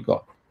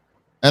polyglot.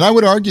 And I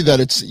would argue that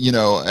it's,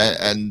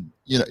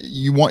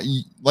 you want,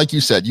 like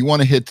you said, you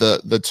want to hit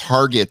the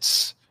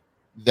targets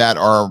that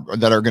are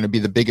going to be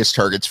the biggest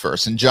targets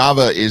first. And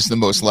Java is the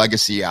most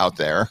legacy out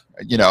there,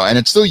 and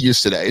it's still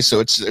used today. So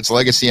it's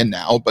legacy and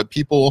now, but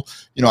people,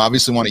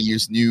 obviously want to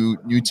use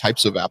new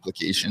types of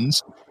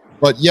applications.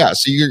 But yeah,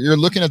 so you're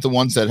looking at the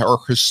ones that are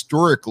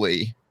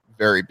historically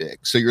very big.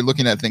 So you're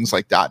looking at things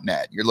like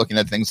 .NET. You're looking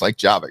at things like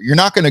Java. You're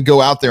not going to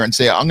go out there and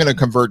say, I'm going to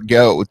convert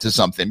Go to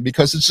something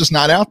because it's just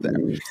not out there.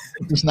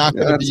 It's not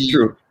going to be,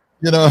 true.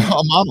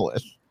 A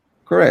monolith.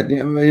 Correct.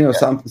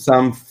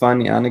 Some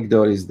funny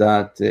anecdote is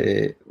that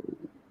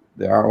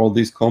there are all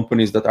these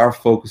companies that are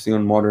focusing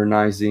on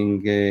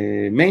modernizing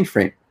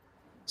mainframe.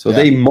 So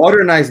they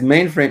modernize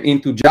mainframe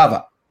into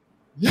Java.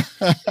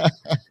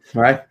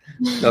 Right?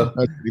 So,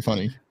 that's pretty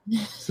funny.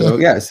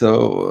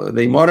 So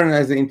they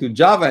modernize it into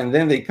Java, and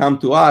then they come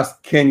to us.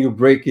 Can you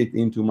break it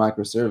into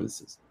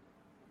microservices?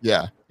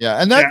 Yeah,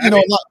 and that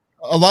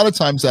a lot of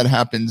times that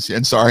happens.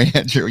 And sorry,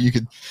 Andrew,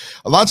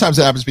 a lot of times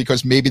that happens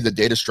because maybe the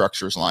data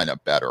structures line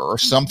up better, or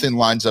something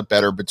lines up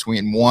better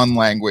between one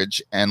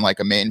language and like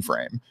a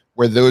mainframe,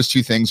 where those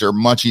two things are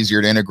much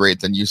easier to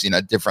integrate than using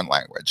a different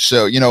language.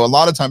 So, a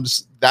lot of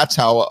times that's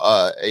how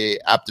a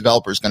app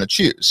developer is going to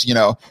choose.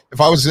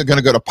 If I was going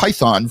to go to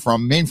Python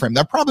from mainframe,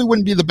 that probably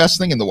wouldn't be the best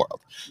thing in the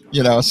world.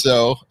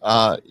 So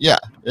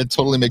it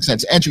totally makes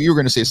sense. Andrew, you were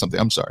going to say something.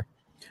 I'm sorry.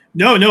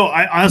 No.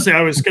 I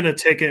was going to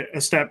take it a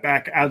step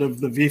back out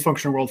of the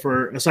vFunction world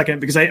for a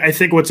second, because I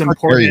think what's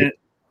important.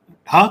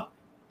 Huh?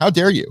 How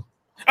dare you?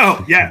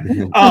 Oh yeah.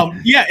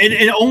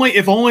 And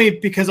only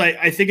because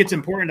I think it's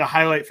important to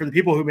highlight for the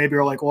people who maybe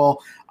are like,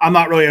 well, I'm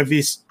not really a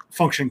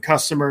vFunction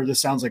customer.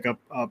 This sounds like a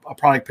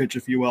product pitch,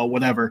 if you will,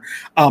 whatever.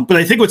 But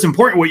I think what's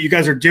important, what you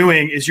guys are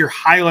doing is you're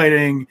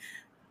highlighting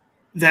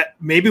that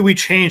maybe we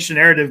changed the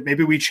narrative,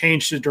 maybe we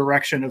changed the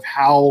direction of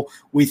how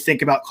we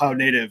think about cloud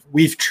native.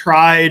 We've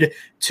tried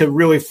to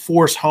really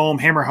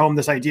hammer home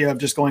this idea of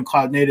just going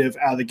cloud native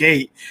out of the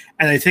gate.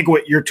 And I think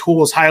what your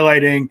tool is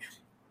highlighting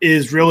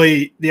is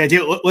really the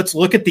idea. Let's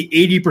look at the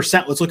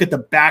 80%. Let's look at the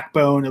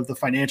backbone of the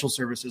financial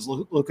services.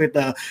 Look at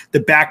the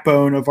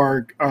backbone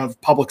of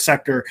public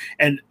sector,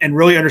 and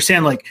really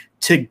understand, like,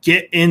 to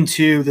get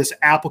into this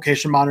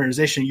application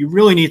modernization, you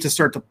really need to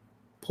start to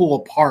pull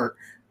apart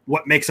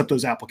what makes up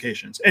those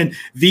applications. And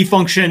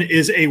vFunction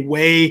is a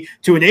way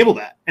to enable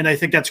that. And I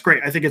think that's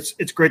great. I think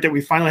it's great that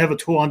we finally have a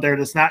tool on there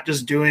that's not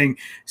just doing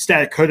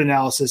static code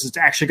analysis. It's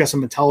actually got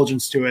some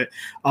intelligence to it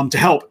to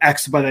help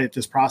expedite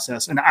this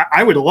process. And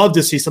I would love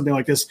to see something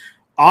like this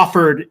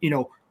offered,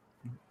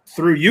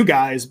 through you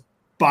guys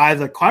by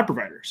the cloud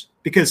providers.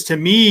 Because to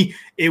me,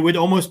 it would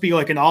almost be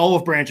like an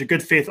olive branch, a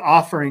good faith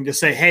offering to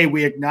say, hey,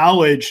 we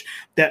acknowledge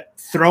that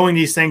throwing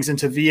these things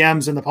into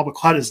VMs in the public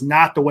cloud is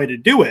not the way to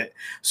do it.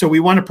 So we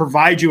want to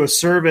provide you a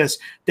service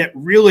that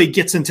really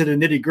gets into the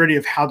nitty gritty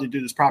of how to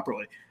do this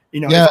properly.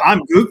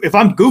 If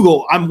I'm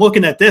Google, I'm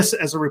looking at this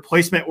as a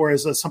replacement or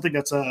as something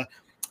that's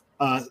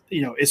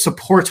it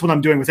supports what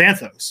I'm doing with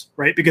Anthos,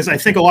 right? Because I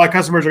think a lot of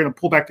customers are going to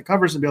pull back the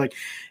covers and be like,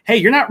 hey,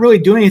 you're not really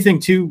doing anything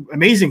too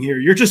amazing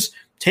here. You're just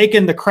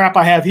taking the crap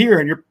I have here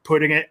and you're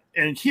putting it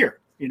in here,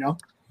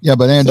 Yeah,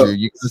 but Andrew,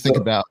 you got to think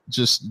about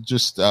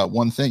just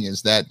one thing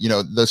is that,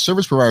 the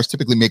service providers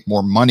typically make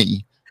more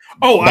money.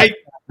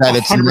 That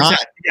it's not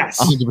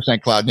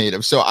 100% cloud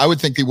native. So I would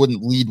think they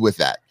wouldn't lead with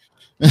that.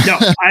 No,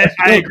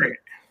 I agree.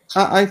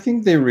 I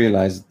think they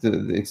realize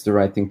it's the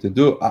right thing to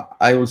do.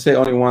 I will say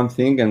only one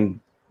thing, and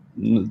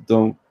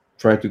don't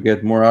try to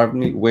get more out of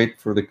me.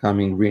 Wait for the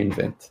coming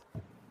reInvent.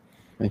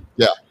 Okay.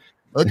 Yeah.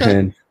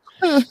 Okay.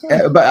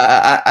 But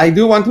I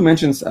do want to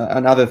mention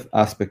another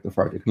aspect of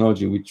our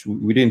technology, which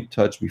we didn't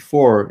touch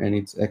before, and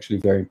it's actually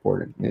very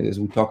important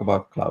as we talk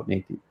about cloud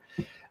native.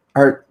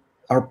 Our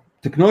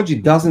technology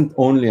doesn't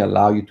only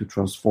allow you to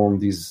transform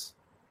these,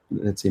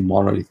 let's say,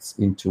 monoliths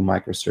into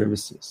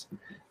microservices.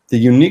 The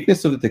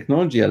uniqueness of the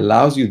technology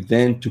allows you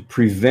then to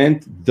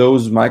prevent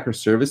those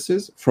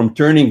microservices from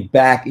turning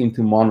back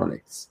into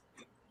monoliths.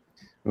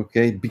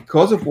 Okay,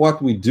 because of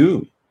what we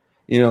do.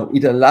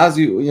 It allows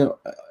you,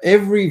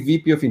 every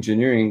VP of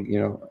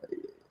engineering,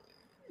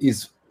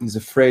 is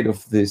afraid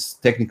of this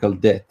technical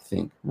debt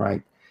thing,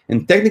 right?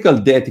 And technical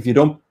debt, if you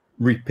don't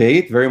repay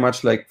it, very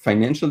much like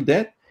financial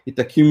debt, it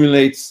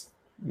accumulates,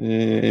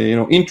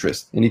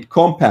 interest, and it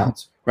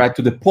compounds, right?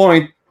 To the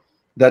point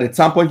that at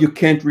some point you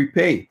can't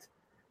repay it.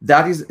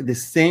 That is the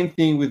same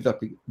thing with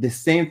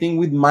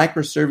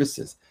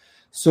microservices.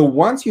 So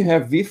once you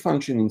have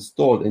vFunction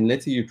installed, and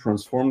let's say you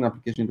transform an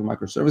application into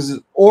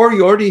microservices, or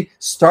you already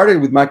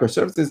started with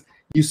microservices,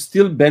 you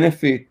still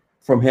benefit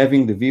from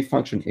having the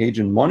vFunction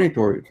agent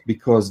monitor it,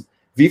 because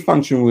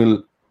vFunction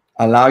will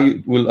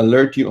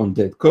alert you on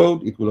dead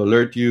code. It will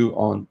alert you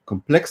on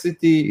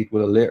complexity. It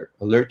will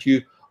alert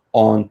you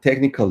on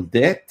technical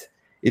debt.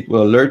 It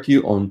will alert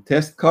you on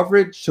test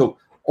coverage. So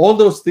all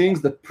those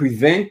things that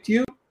prevent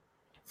you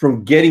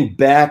from getting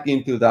back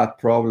into that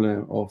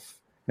problem of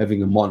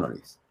having a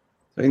monolith.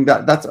 I think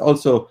that's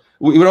also,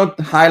 we don't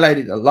highlight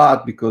it a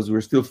lot because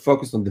we're still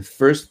focused on the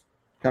first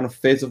kind of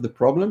phase of the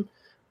problem,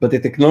 but the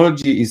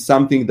technology is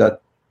something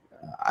that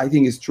I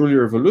think is truly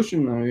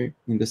revolutionary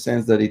in the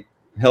sense that it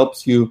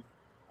helps you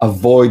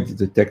avoid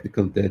the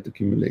technical debt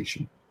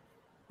accumulation.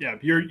 Yeah,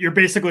 you're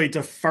basically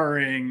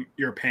deferring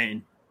your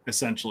pain,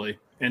 essentially.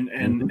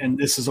 And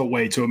this is a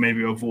way to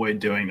maybe avoid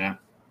doing that.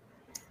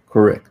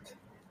 Correct.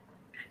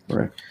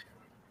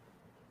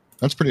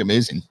 That's pretty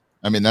amazing.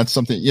 I mean, that's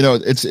something,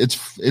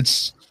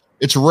 it's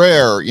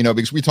rare,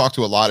 because we talk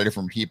to a lot of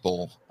different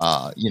people,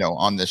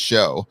 on this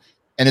show,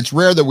 and it's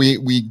rare that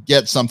we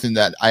get something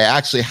that I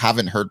actually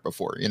haven't heard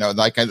before.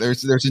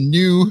 There's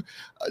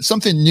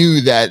something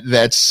new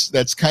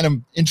that's kind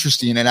of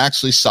interesting and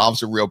actually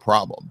solves a real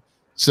problem.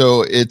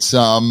 So it's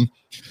a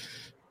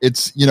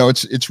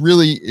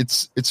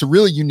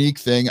really unique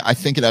thing. I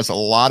think it has a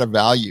lot of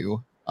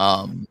value.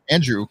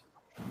 Andrew,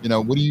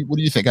 what do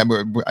you think?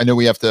 I know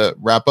we have to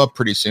wrap up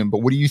pretty soon, but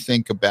what do you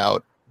think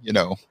about,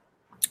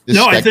 this?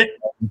 No,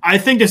 I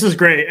think this is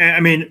great. I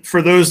mean,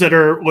 for those that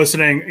are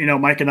listening,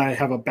 Mike and I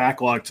have a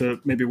backlog to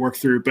maybe work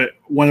through, but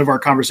one of our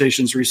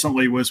conversations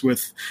recently was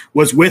with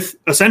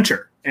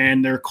Accenture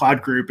and their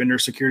cloud group and their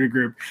security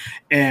group.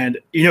 And,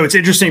 it's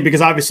interesting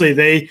because obviously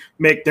they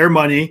make their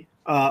money,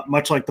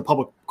 much like the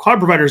public cloud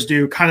providers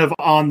do, kind of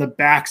on the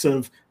backs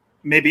of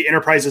maybe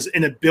enterprises'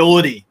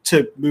 inability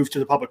to move to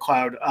the public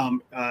cloud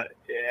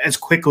as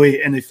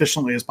quickly and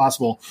efficiently as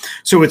possible.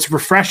 So it's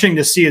refreshing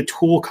to see a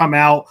tool come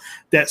out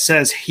that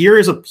says, here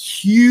is a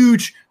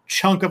huge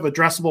chunk of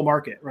addressable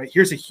market, right?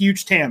 Here's a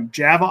huge TAM,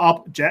 Java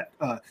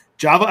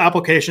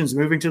applications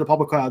moving to the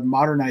public cloud,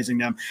 modernizing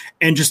them,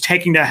 and just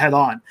taking that head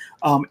on.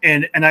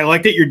 And I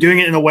like that you're doing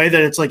it in a way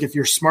that it's like, if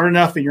you're smart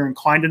enough and you're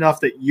inclined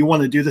enough that you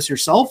want to do this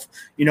yourself,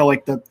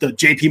 like the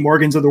JP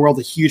Morgans of the world,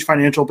 the huge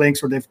financial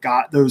banks where they've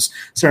got those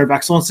center of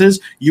excellences,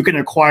 you can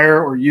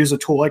acquire or use a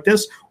tool like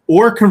this.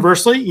 Or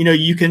conversely,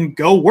 you can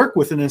go work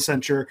with an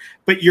Accenture,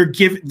 but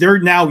they're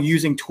now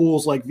using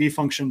tools like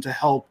vFunction to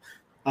help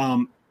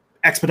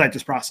expedite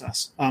this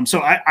process.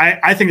 So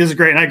I think this is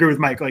great. And I agree with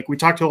Mike. Like, we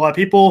talked to a lot of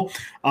people.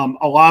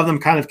 A lot of them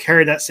kind of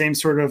carry that same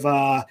sort of,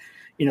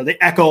 they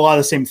echo a lot of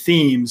the same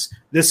themes.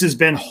 This has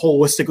been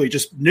holistically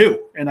just new.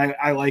 And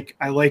I like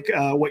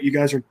what you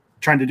guys are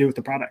trying to do with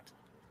the product.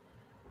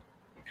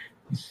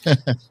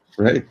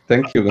 Right.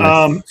 Thank you,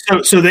 guys.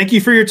 So thank you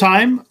for your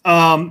time.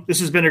 This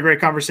has been a great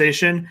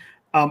conversation.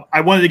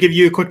 I wanted to give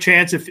you a quick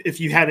chance if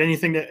you had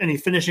any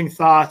finishing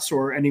thoughts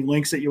or any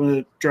links that you want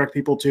to direct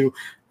people to.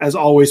 As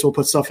always, we'll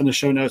put stuff in the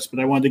show notes, but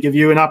I wanted to give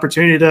you an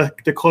opportunity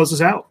to close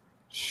this out.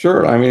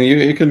 Sure. I mean,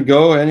 you can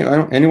go,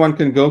 anyone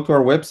can go to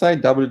our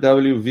website,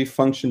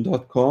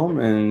 www.vfunction.com,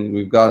 and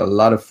we've got a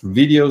lot of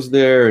videos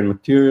there and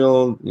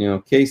material,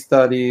 case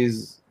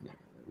studies.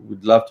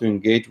 We'd love to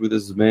engage with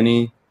as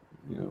many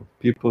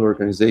people,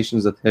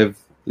 organizations that have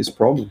this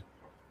problem.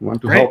 We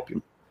want to help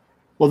you.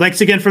 Well, thanks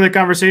again for the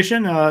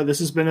conversation. This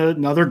has been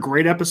another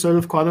great episode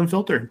of Cloud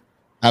Unfiltered.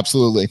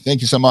 Absolutely.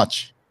 Thank you so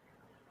much.